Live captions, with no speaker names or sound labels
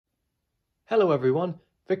Hello everyone,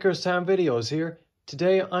 Vicarstown Videos here.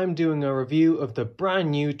 Today I'm doing a review of the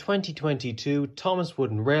brand new 2022 Thomas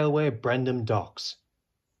Wooden Railway Brendam docks.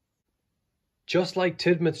 Just like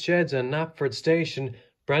Tidmouth Sheds and Knapford Station,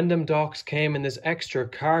 Brendam docks came in this extra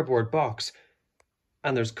cardboard box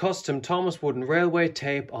and there's custom Thomas Wooden Railway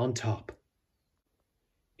tape on top.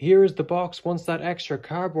 Here is the box once that extra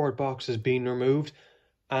cardboard box has been removed,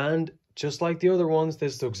 and just like the other ones,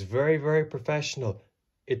 this looks very professional.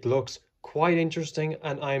 It looks quite interesting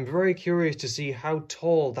and I'm very curious to see how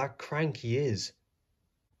tall that Cranky is.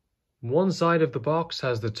 One side of the box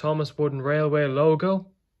has the Thomas Wooden Railway logo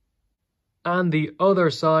and the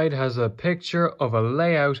other side has a picture of a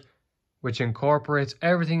layout which incorporates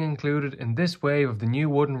everything included in this wave of the new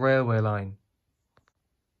wooden railway line.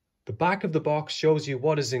 The back of the box shows you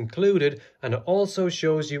what is included and it also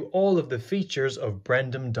shows you all of the features of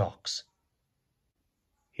Brendam docks.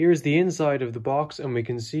 Here's the inside of the box and we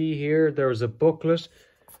can see here there's a booklet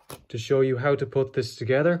to show you how to put this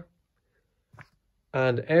together.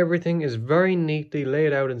 And everything is very neatly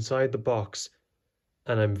laid out inside the box.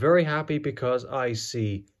 And I'm very happy because I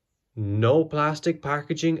see no plastic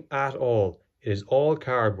packaging at all. It is all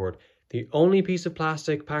cardboard. The only piece of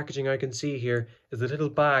plastic packaging I can see here is the little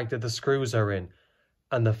bag that the screws are in.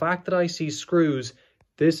 And the fact that I see screws,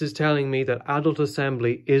 this is telling me that adult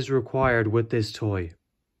assembly is required with this toy.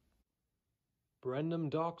 Brendam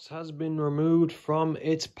docks has been removed from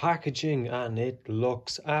its packaging and it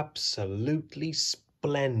looks absolutely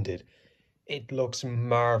splendid. It looks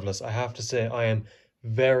marvellous. I have to say I am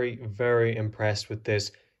very impressed with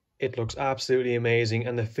this. It looks absolutely amazing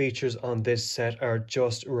and the features on this set are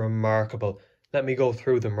just remarkable. Let me go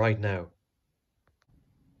through them right now.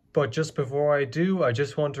 But just before I do, I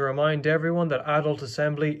just want to remind everyone that adult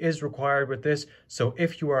assembly is required with this, so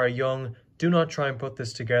if you are young, do not try and put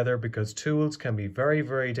this together because tools can be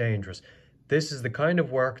very dangerous. This is the kind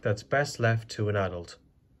of work that's best left to an adult.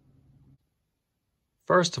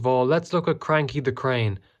 First of all, let's look at Cranky the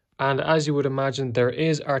crane. And as you would imagine, there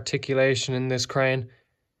is articulation in this crane.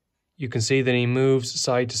 You can see that he moves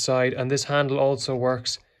side to side, and this handle also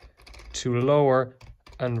works to lower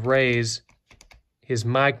and raise his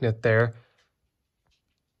magnet there.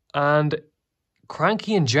 And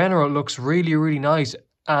Cranky in general looks really nice,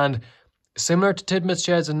 and similar to Tidmouth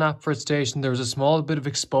Sheds and Knapford Station, there's a small bit of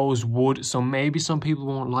exposed wood, so maybe some people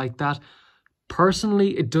won't like that.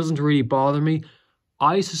 Personally, it doesn't really bother me.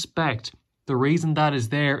 I suspect the reason that is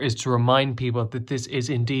there is to remind people that this is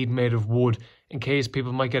indeed made of wood, in case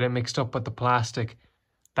people might get it mixed up with the plastic.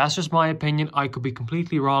 That's just my opinion. I could be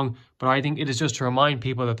completely wrong, but I think it is just to remind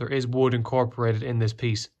people that there is wood incorporated in this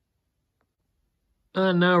piece.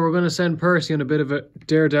 And now we're going to send Percy on a bit of a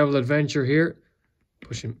daredevil adventure here.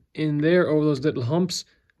 Push him in there over those little humps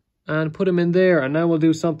and put him in there, and now we'll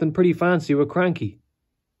do something pretty fancy with Cranky.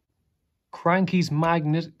 Cranky's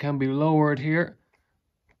magnet can be lowered here.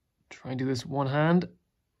 Try and do this one hand.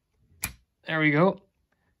 There we go.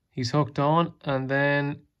 He's hooked on, and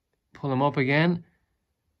then pull him up again.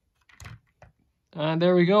 And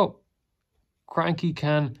there we go. Cranky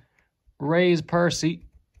can raise Percy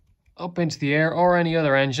up into the air or any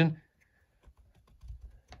other engine.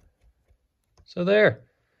 So there.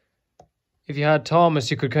 If you had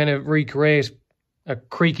Thomas, you could kind of recreate a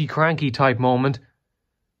creaky Cranky type moment.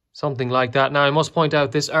 Something like that. Now I must point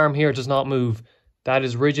out this arm here does not move. That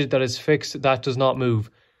is rigid, that is fixed, that does not move.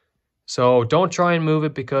 So don't try and move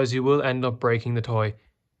it because you will end up breaking the toy.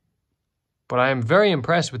 But I am very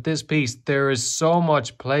impressed with this piece. There is so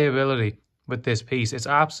much playability with this piece. It's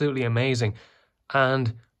absolutely amazing.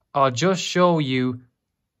 And I'll just show you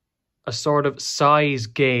a sort of size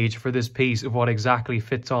gauge for this piece of what exactly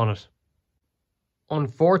fits on it.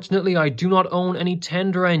 Unfortunately, I do not own any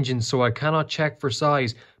tender engines, so I cannot check for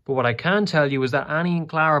size. But what I can tell you is that Annie and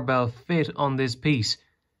Clarabelle fit on this piece.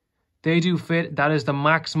 They do fit. That is the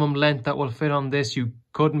maximum length that will fit on this. You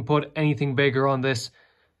couldn't put anything bigger on this.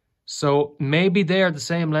 So maybe they are the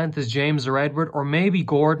same length as James or Edward, or maybe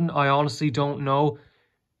Gordon. I honestly don't know.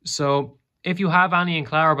 So if you have Annie and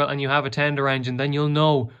Clarabelle and you have a tender engine, then you'll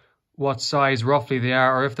know what size roughly they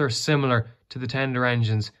are, or if they're similar to the tender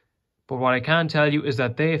engines. But what I can tell you is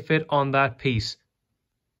that they fit on that piece.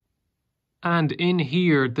 And in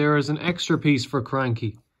here, there is an extra piece for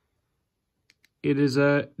Cranky. It is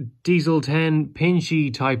a Diesel 10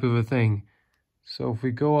 pinchy type of a thing. So if we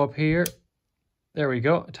go up here, there we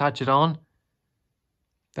go, attach it on.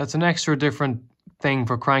 That's an extra different thing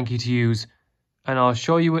for Cranky to use. And I'll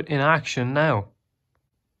show you it in action now.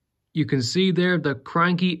 You can see there that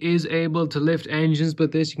Cranky is able to lift engines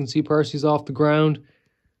with this. You can see Percy's off the ground.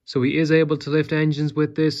 So he is able to lift engines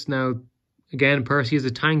with this. Now, Again, Percy is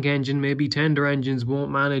a tank engine. Maybe tender engines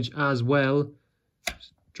won't manage as well.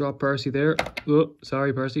 Just drop Percy there. Oh,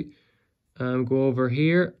 sorry, Percy. Go over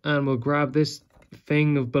here and we'll grab this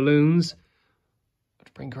thing of balloons.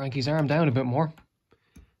 Let's bring Cranky's arm down a bit more.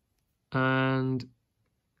 And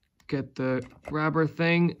get the grabber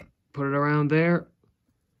thing. Put it around there.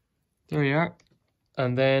 There you are.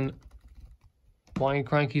 And then wind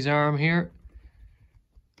Cranky's arm here.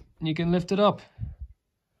 And you can lift it up.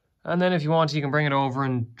 And then if you want, you can bring it over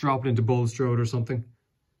and drop it into Bulstrode or something.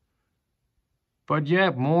 But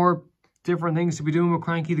yeah, more different things to be doing with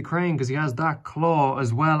Cranky the Crane, because he has that claw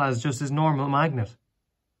as well as just his normal magnet.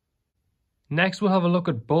 Next we'll have a look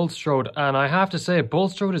at Bulstrode, and I have to say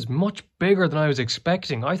Bulstrode is much bigger than I was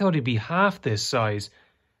expecting. I thought he'd be half this size.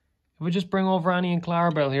 If we just bring over Annie and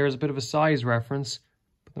Clarabelle here as a bit of a size reference,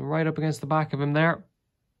 put them right up against the back of him there.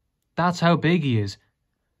 That's how big he is.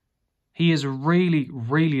 He is really,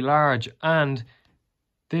 really large, and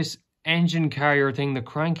this engine carrier thing that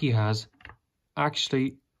Cranky has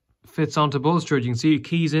actually fits onto Bulstrode. You can see it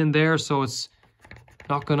keys in there, so it's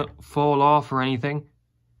not going to fall off or anything.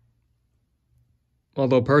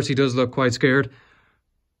 Although Percy does look quite scared.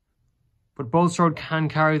 But Bulstrode can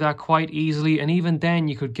carry that quite easily, and even then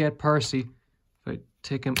you could get Percy, if I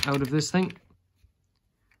take him out of this thing,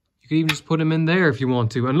 you could even just put him in there if you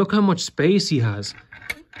want to. And look how much space he has.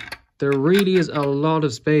 There really is a lot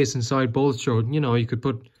of space inside Bulstrode. You know, you could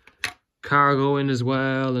put cargo in as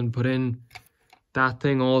well and put in that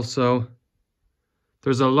thing also.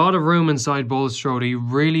 There's a lot of room inside Bulstrode. He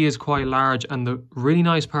really is quite large, and the really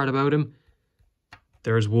nice part about him,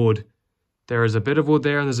 there's wood. There is a bit of wood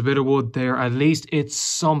there and there's a bit of wood there. At least it's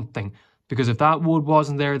something, because if that wood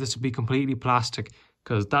wasn't there, this would be completely plastic,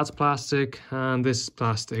 because that's plastic and this is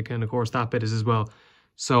plastic, and of course that bit is as well.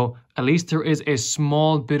 So at least there is a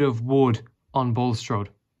small bit of wood on Bulstrode.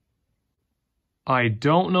 I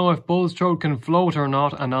don't know if Bulstrode can float or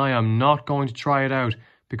not, and I am not going to try it out,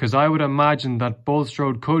 because I would imagine that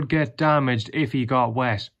Bulstrode could get damaged if he got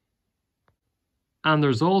wet. And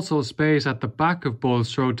there's also space at the back of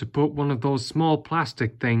Bulstrode to put one of those small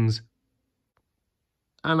plastic things.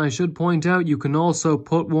 And I should point out, you can also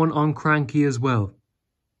put one on Cranky as well.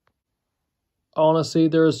 Honestly,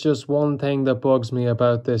 there's just one thing that bugs me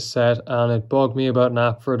about this set, and it bugged me about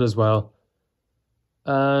Knapford as well.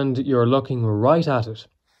 And you're looking right at it.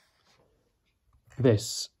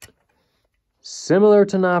 This. Similar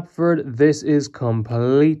to Knapford, this is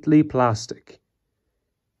completely plastic.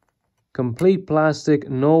 Complete plastic,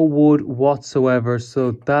 no wood whatsoever,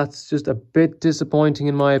 so that's just a bit disappointing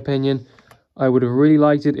in my opinion. I would have really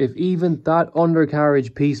liked it if even that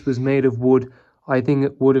undercarriage piece was made of wood. I think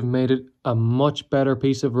it would have made it a much better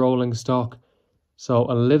piece of rolling stock. So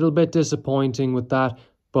a little bit disappointing with that,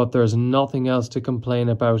 but there's nothing else to complain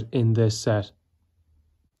about in this set.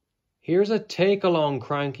 Here's a take-along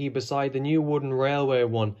Cranky beside the new wooden railway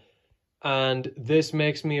one. And this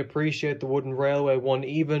makes me appreciate the wooden railway one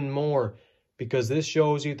even more, because this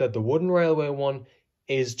shows you that the wooden railway one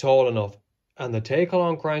is tall enough. And the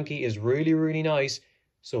take-along Cranky is really, really nice.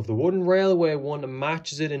 So if the wooden railway one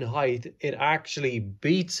matches it in height, it actually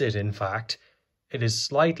beats it, in fact. It is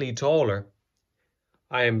slightly taller.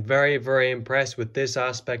 I am very, very impressed with this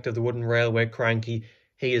aspect of the wooden railway Cranky.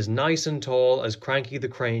 He is nice and tall, as Cranky the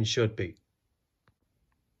Crane should be.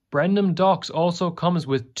 Brendam Docks also comes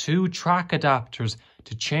with 2 track adapters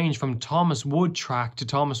to change from Thomas Wood track to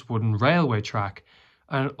Thomas Wooden Railway track.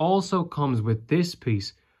 And it also comes with this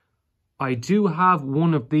piece. I do have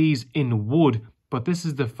one of these in wood, but this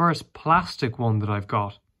is the first plastic one that I've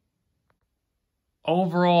got.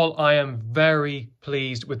 Overall, I am very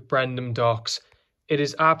pleased with Brendam Docks. It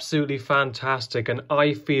is absolutely fantastic, and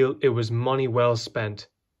I feel it was money well spent.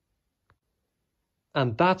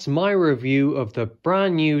 And that's my review of the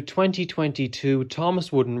brand new 2022 Thomas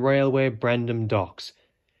Wooden Railway Brendam Docks.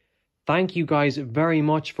 Thank you guys very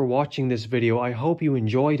much for watching this video. I hope you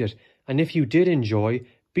enjoyed it. And if you did enjoy,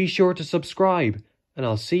 be sure to subscribe. And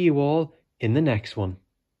I'll see you all in the next one.